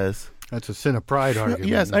says. That's a sin of pride argument.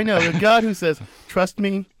 Yes, I know. The God who says, trust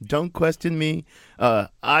me, don't question me.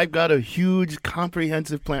 I've got a huge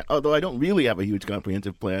comprehensive plan, although I don't really have a huge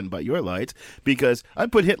comprehensive plan by your lights, because I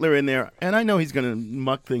put Hitler in there, and I know he's going to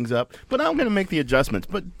muck things up, but I'm going to make the adjustments.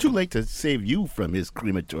 But too late to save you from his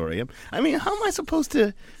crematorium. How am I supposed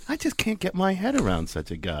to? I just can't get my head around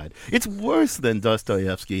such a God. It's worse than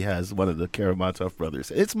Dostoevsky has one of the Karamazov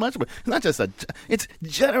brothers. It's much worse. It's not just it's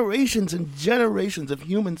generations and generations of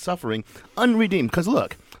human suffering unredeemed. Because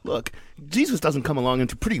look, Jesus doesn't come along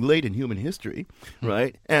until pretty late in human history,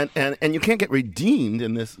 right? And you can't get redeemed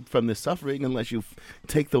from this suffering unless you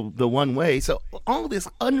take the one way. So all this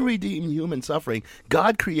unredeemed human suffering,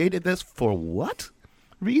 God created this for what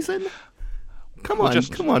reason? Come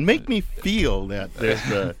on, make me feel that there's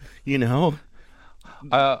that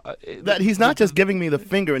he's not just giving me the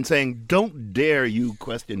finger and saying, "Don't dare you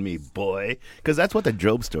question me, boy," because that's what the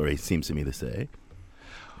Job story seems to me to say.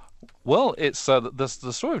 Well, it's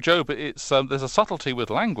the story of Job. It's there's a subtlety with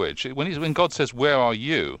language. When God says, "Where are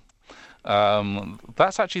you?"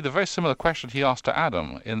 That's actually the very similar question he asked to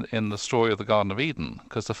Adam in the story of the Garden of Eden.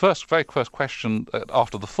 Because the very first question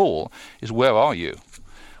after the fall is, "Where are you?"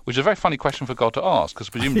 Which is a very funny question for God to ask, because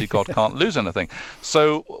presumably God can't lose anything.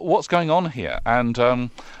 So what's going on here? And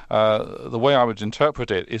the way I would interpret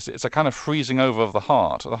it is it's a kind of freezing over of the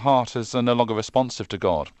heart. The heart is no longer responsive to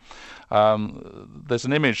God. There's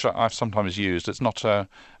an image that I've sometimes used. It's not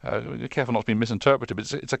careful not to be misinterpreted,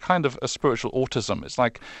 but it's a kind of a spiritual autism. It's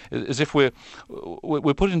like as if we're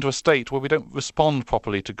put into a state where we don't respond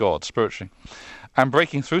properly to God spiritually. And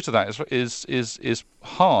breaking through to that is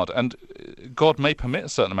hard, and God may permit a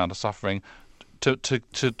certain amount of suffering to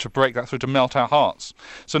break that through, to melt our hearts.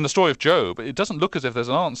 So in the story of Job, it doesn't look as if there's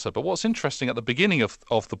an answer, but what's interesting at the beginning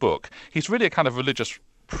of the book, he's really a kind of religious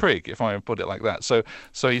prig, if I put it like that. So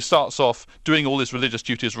he starts off doing all his religious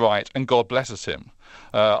duties right, and God blesses him.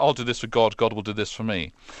 I'll do this for God, God will do this for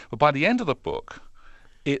me. But by the end of the book,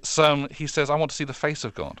 it's he says, I want to see the face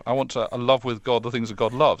of God. I want to love with God the things that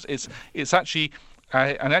God loves. It's actually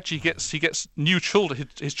and actually he gets new children.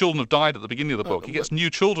 His children have died at the beginning of the book. He gets new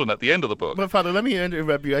children at the end of the book. But Father, let me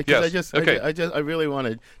interrupt you. I really want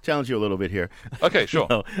to challenge you a little bit here. Okay,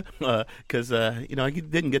 sure. Because I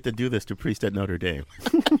didn't get to do this to priest at Notre Dame.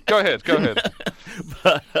 Go ahead.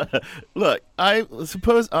 But look, I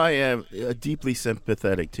suppose I am deeply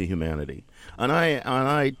sympathetic to humanity, and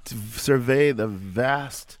I survey the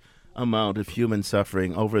vast amount of human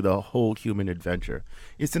suffering over the whole human adventure.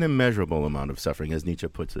 It's an immeasurable amount of suffering, as Nietzsche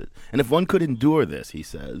puts it. And if one could endure this, he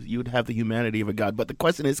says, you would have the humanity of a God. But the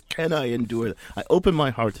question is, can I endure it? I open my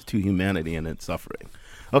heart to humanity and its suffering.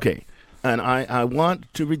 Okay, and I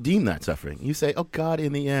want to redeem that suffering. You say, oh, God,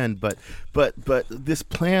 in the end, but this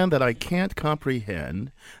plan that I can't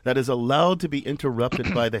comprehend, that is allowed to be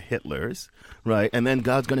interrupted by the Hitlers, right? And then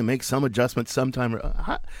God's going to make some adjustments sometime.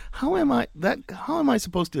 How am I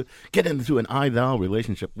supposed to get into an I-thou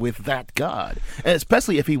relationship with that God? And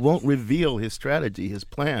especially if he won't reveal his strategy, his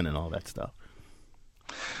plan, and all that stuff.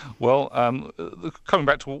 Well, coming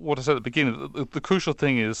back to what I said at the beginning, the crucial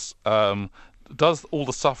thing is, does all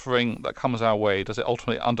the suffering that comes our way, does it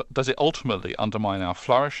ultimately undermine our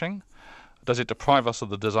flourishing? Does it deprive us of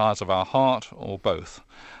the desires of our heart, or both?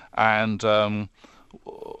 And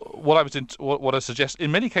what I suggest,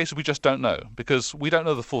 in many cases we just don't know, because we don't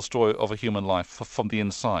know the full story of a human life from the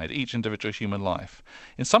inside, each individual human life.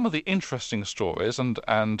 In some of the interesting stories,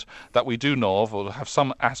 and that we do know of or have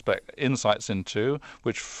some insights into,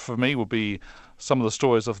 which for me would be some of the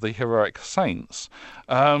stories of the heroic saints,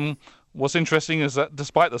 what's interesting is that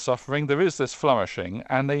despite the suffering, there is this flourishing,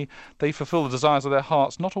 and they fulfill the desires of their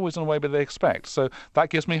hearts, not always in a way that they expect. So that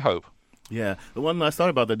gives me hope. Yeah. The one last thought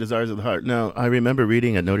about the desires of the heart. Now, I remember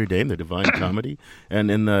reading at Notre Dame, the Divine Comedy, and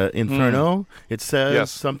in the Inferno, it says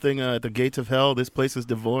something at the gates of hell, this place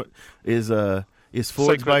is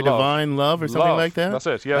forged by divine love or something like that. That's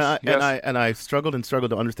it, yes. And I struggled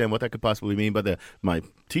to understand what that could possibly mean, but my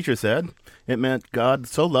teacher said it meant God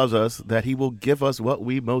so loves us that he will give us what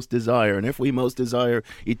we most desire. And if we most desire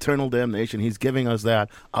eternal damnation, he's giving us that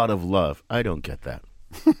out of love. I don't get that.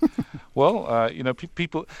 Well,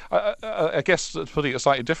 people, I guess putting it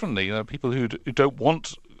slightly differently, people who don't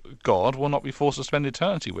want God will not be forced to spend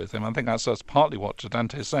eternity with him. I think that's partly what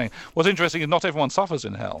Dante is saying. What's interesting is not everyone suffers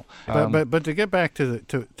in hell. But to get back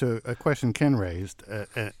to a question Ken raised,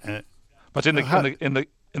 but in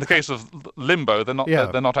the case of limbo, they're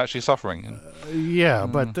not actually suffering.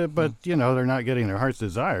 But they're not getting their heart's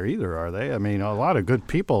desire either, are they? I mean, a lot of good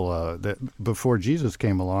people that before Jesus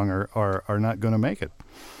came along are not going to make it.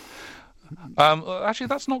 Actually,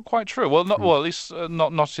 that's not quite true. Well, at least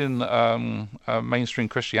not in mainstream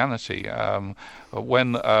Christianity.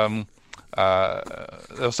 When there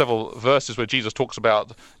are several verses where Jesus talks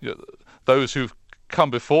about those who've come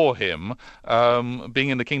before him being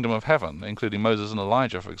in the kingdom of heaven, including Moses and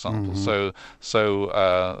Elijah, for example. So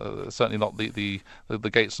certainly not the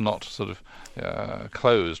gates are not sort of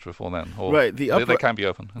closed before then. Or right. They can be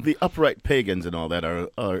open. The upright pagans and all that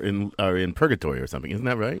are in purgatory or something. Isn't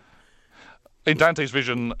that right? In Dante's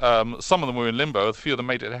vision, some of them were in limbo. A few of them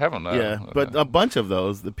made it to heaven. But a bunch of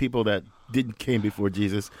those, the people that came before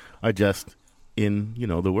Jesus, are just in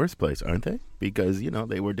the worst place, aren't they? Because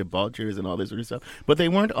they were debauchers and all this sort of stuff. But they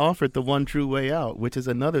weren't offered the one true way out, which is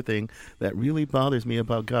another thing that really bothers me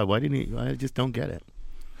about God. Why didn't he? I just don't get it.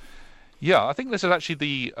 Yeah, I think this is actually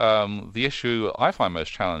the issue I find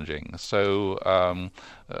most challenging. So,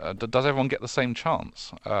 does everyone get the same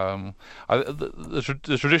chance? The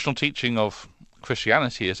traditional teaching of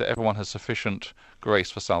Christianity is that everyone has sufficient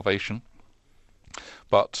grace for salvation.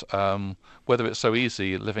 But whether it's so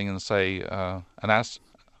easy living in, say, an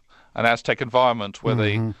Aztec environment where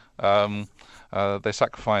they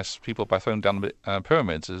sacrifice people by throwing down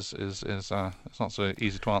pyramids is it's not so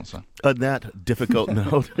easy to answer. On that difficult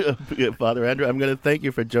note, Father Andrew, I'm going to thank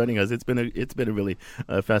you for joining us. It's been a really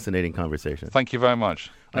fascinating conversation. Thank you very much.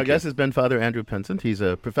 Our guest has been Father Andrew Pensent. He's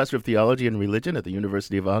a professor of theology and religion at the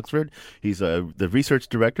University of Oxford. He's the research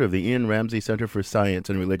director of the Ian Ramsey Center for Science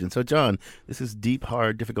and Religion. So, John, this is deep,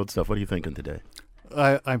 hard, difficult stuff. What are you thinking today?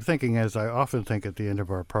 I'm thinking, as I often think at the end of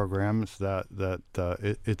our programs, that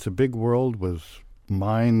it's a big world with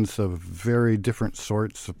minds of very different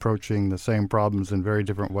sorts approaching the same problems in very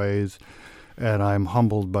different ways, and I'm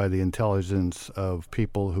humbled by the intelligence of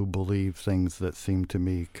people who believe things that seem to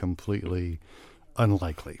me completely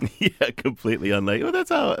unlikely. Yeah, completely unlikely. Well,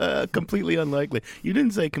 that's how completely unlikely. You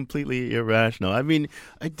didn't say completely irrational. I mean,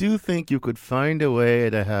 I do think you could find a way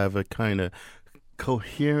to have a kind of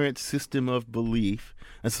coherent system of belief,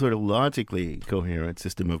 a sort of logically coherent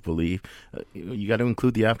system of belief. You got to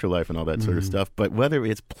include the afterlife and all that sort of stuff. But whether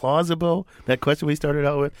it's plausible, that question we started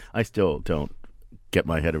out with, I still don't get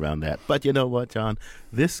my head around that. But you know what, John?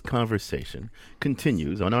 This conversation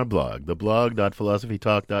continues on our blog,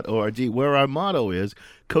 theblog.philosophytalk.org, where our motto is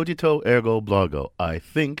cogito ergo blogo. I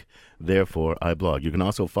think, therefore I blog. You can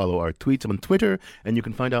also follow our tweets on Twitter, and you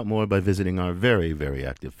can find out more by visiting our very, very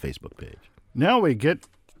active Facebook page. Now we get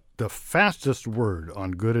the fastest word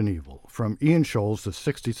on good and evil from Ian Scholes, the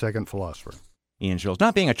 60-second philosopher. Ian Scholes.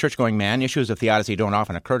 Not being a church-going man, issues of theodicy don't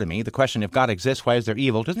often occur to me. The question, if God exists, why is there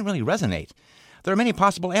evil, doesn't really resonate. There are many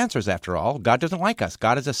possible answers, after all. God doesn't like us.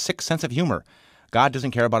 God has a sick sense of humor. God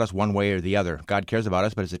doesn't care about us one way or the other. God cares about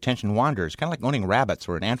us, but his attention wanders, kind of like owning rabbits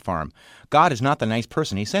or an ant farm. God is not the nice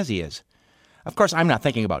person he says he is. Of course, I'm not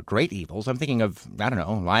thinking about great evils. I'm thinking of,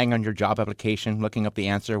 lying on your job application, looking up the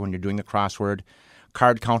answer when you're doing the crossword,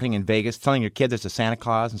 card counting in Vegas, telling your kid there's a Santa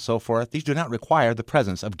Claus, and so forth. These do not require the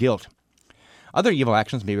presence of guilt. Other evil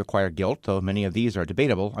actions may require guilt, though many of these are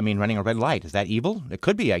debatable. I mean, running a red light, is that evil? It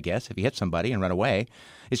could be, I guess, if you hit somebody and run away.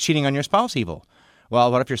 Is cheating on your spouse evil? Well,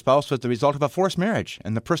 what if your spouse was the result of a forced marriage,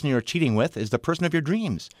 and the person you're cheating with is the person of your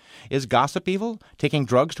dreams? Is gossip evil? Taking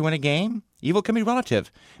drugs to win a game? Evil can be relative.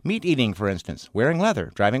 Meat eating, for instance, wearing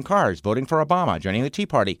leather, driving cars, voting for Obama, joining the Tea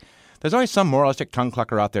Party. There's always some moralistic tongue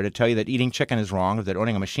clucker out there to tell you that eating chicken is wrong or that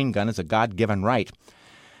owning a machine gun is a God-given right.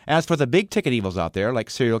 As for the big-ticket evils out there, like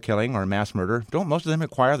serial killing or mass murder, don't most of them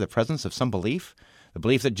require the presence of some belief? The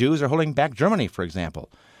belief that Jews are holding back Germany, for example,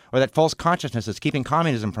 or that false consciousness is keeping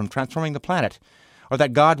communism from transforming the planet, or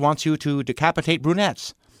that God wants you to decapitate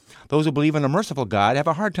brunettes. Those who believe in a merciful God have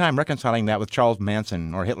a hard time reconciling that with Charles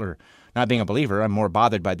Manson or Hitler. Not being a believer, I'm more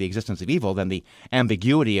bothered by the existence of evil than the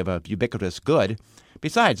ambiguity of a ubiquitous good.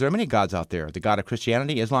 Besides, there are many gods out there, the god of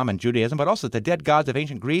Christianity, Islam, and Judaism, but also the dead gods of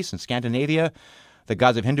ancient Greece and Scandinavia, the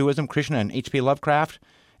gods of Hinduism, Krishna, and H.P. Lovecraft.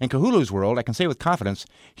 In Cthulhu's world, I can say with confidence,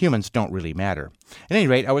 humans don't really matter. At any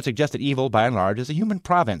rate, I would suggest that evil, by and large, is a human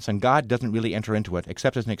province, and God doesn't really enter into it,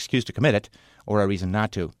 except as an excuse to commit it, or a reason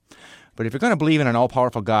not to. But if you're going to believe in an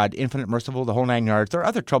all-powerful God, infinite, merciful, the whole 9 yards, there are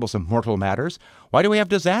other troublesome mortal matters. Why do we have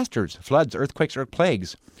disasters, floods, earthquakes, or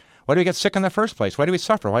plagues? Why do we get sick in the first place? Why do we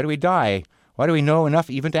suffer? Why do we die? Why do we know enough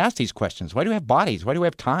even to ask these questions? Why do we have bodies? Why do we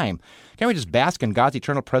have time? Can't we just bask in God's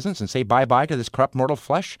eternal presence and say bye-bye to this corrupt mortal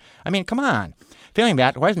flesh? I mean, come on. Failing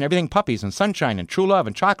that, why isn't everything puppies and sunshine and true love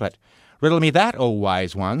and chocolate? Riddle me that, oh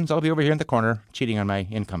wise ones. I'll be over here in the corner, cheating on my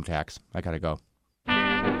income tax. I gotta go.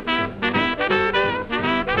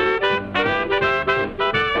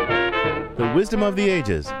 The Wisdom of the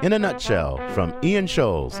Ages, in a nutshell, from Ian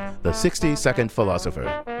Scholes, the 60-second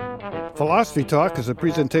philosopher. Philosophy Talk is a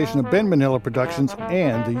presentation of Ben Manila Productions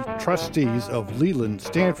and the trustees of Leland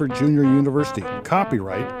Stanford Junior University.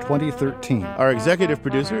 Copyright 2013. Our executive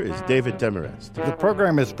producer is David Demarest. The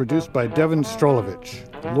program is produced by Devin Strolovich.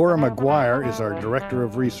 Laura McGuire is our director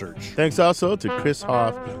of research. Thanks also to Chris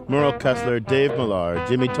Hoff, Merle Kessler, Dave Millar,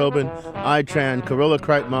 Jimmy Tobin, Tran, Carola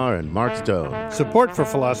Kreitmar, and Mark Stone. Support for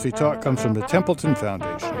Philosophy Talk comes from the Templeton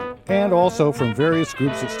Foundation, and also from various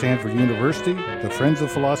groups at Stanford University, the Friends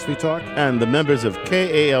of Philosophy Talk, and the members of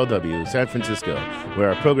KALW San Francisco, where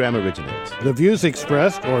our program originates. The views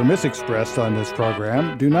expressed or misexpressed on this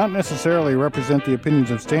program do not necessarily represent the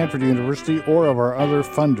opinions of Stanford University or of our other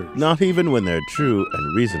funders. Not even when they're true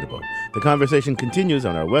and reasonable. The conversation continues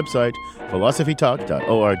on our website,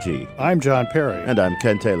 philosophytalk.org. I'm John Perry. And I'm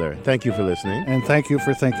Ken Taylor. Thank you for listening. And thank you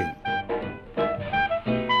for thinking.